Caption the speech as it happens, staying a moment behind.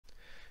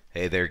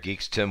Hey there,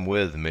 geeks. Tim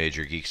with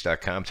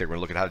MajorGeeks.com. Today we're going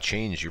to look at how to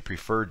change your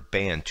preferred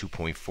band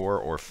 2.4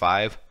 or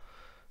 5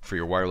 for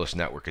your wireless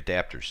network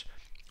adapters.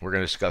 We're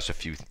going to discuss a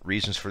few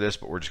reasons for this,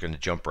 but we're just going to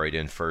jump right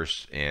in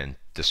first and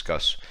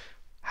discuss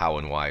how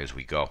and why as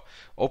we go.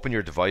 Open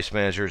your device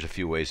manager. There's a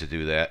few ways to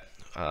do that.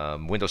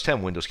 Windows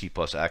 10, Windows key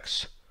plus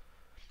X,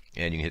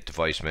 and you can hit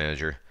device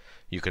manager.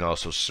 You can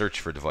also search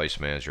for device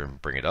manager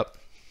and bring it up.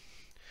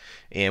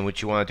 And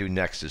what you want to do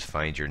next is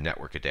find your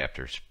network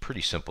adapter. It's pretty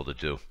simple to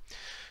do.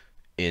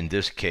 In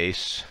this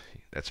case,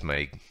 that's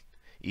my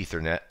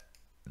Ethernet.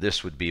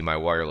 This would be my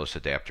wireless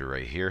adapter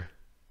right here.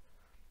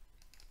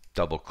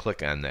 Double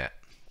click on that.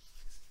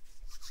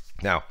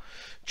 Now,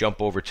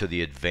 jump over to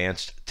the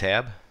Advanced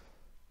tab.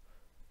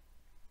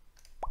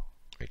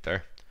 Right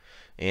there.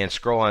 And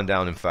scroll on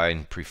down and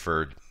find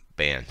Preferred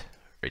Band.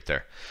 Right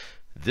there.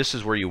 This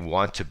is where you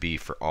want to be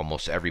for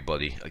almost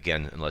everybody,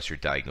 again, unless you're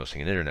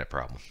diagnosing an internet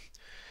problem.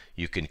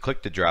 You can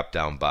click the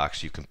drop-down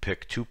box. You can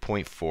pick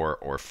 2.4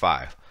 or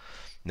 5.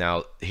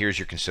 Now, here's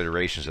your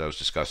considerations that I was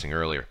discussing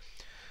earlier.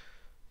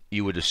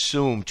 You would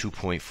assume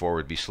 2.4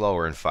 would be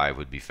slower and 5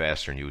 would be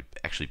faster, and you would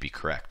actually be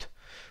correct.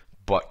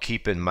 But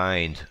keep in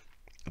mind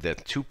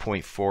that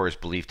 2.4 is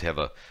believed to have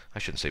a, I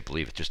shouldn't say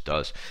believe, it just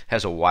does,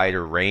 has a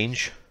wider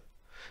range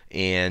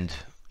and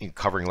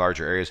covering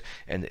larger areas,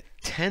 and it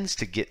tends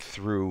to get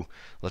through,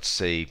 let's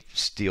say,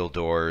 steel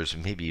doors,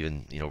 maybe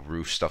even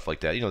roof stuff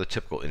like that. The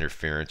typical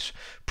interference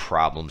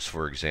problems,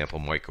 for example,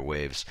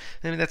 microwaves.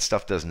 I mean, that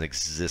stuff doesn't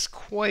exist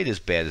quite as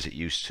bad as it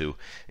used to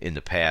in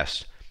the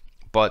past,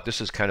 but this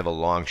is kind of a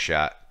long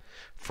shot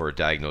for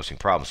diagnosing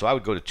problems. So I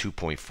would go to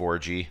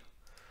 2.4G,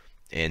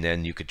 and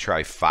then you could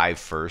try 5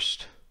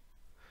 first,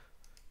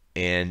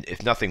 and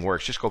if nothing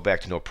works, just go back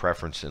to no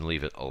preference and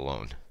leave it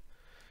alone,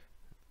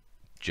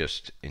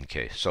 just in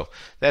case. So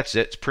that's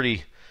it. It's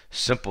pretty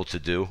simple to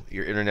do.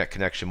 Your internet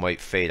connection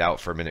might fade out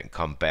for a minute and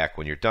come back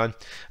when you're done.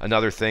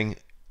 Another thing,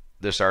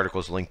 this article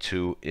is linked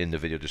to in the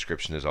video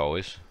description as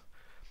always.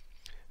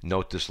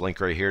 Note this link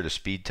right here, the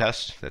speed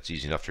test. That's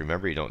easy enough to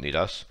remember. You don't need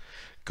us.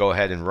 Go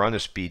ahead and run a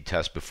speed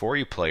test before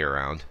you play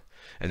around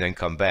and then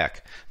come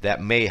back.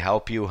 That may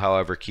help you.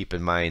 However, keep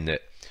in mind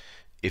that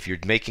if you're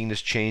making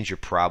this change, you're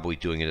probably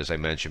doing it, as I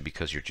mentioned,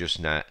 because you're just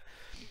not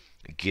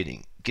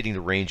getting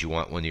the range you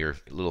want when you're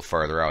a little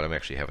farther out. I'm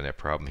actually having that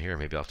problem here.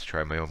 Maybe I'll have to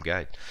try my own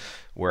guide,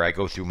 where I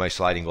go through my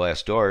sliding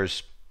glass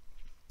doors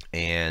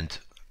and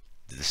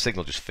the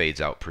signal just fades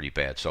out pretty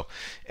bad. So,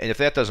 and if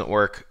that doesn't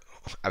work,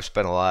 I've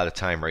spent a lot of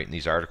time writing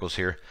these articles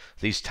here.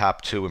 These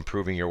top 2,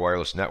 improving your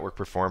wireless network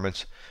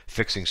performance,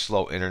 fixing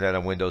slow internet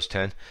on Windows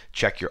 10,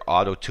 check your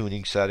auto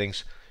tuning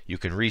settings. You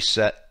can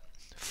reset,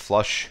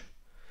 flush,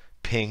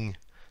 ping.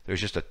 There's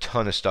just a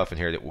ton of stuff in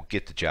here that will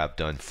get the job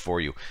done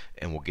for you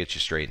and will get you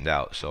straightened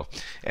out. So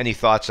any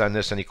thoughts on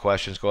this, any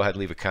questions, go ahead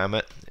and leave a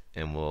comment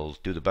and we'll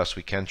do the best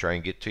we can, try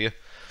and get to you.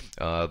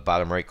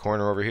 Bottom right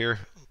corner over here,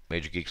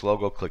 Major Geeks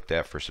logo, click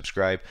that for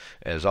subscribe.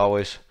 As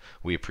always,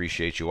 we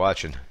appreciate you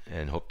watching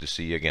and hope to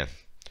see you again.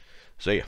 See ya.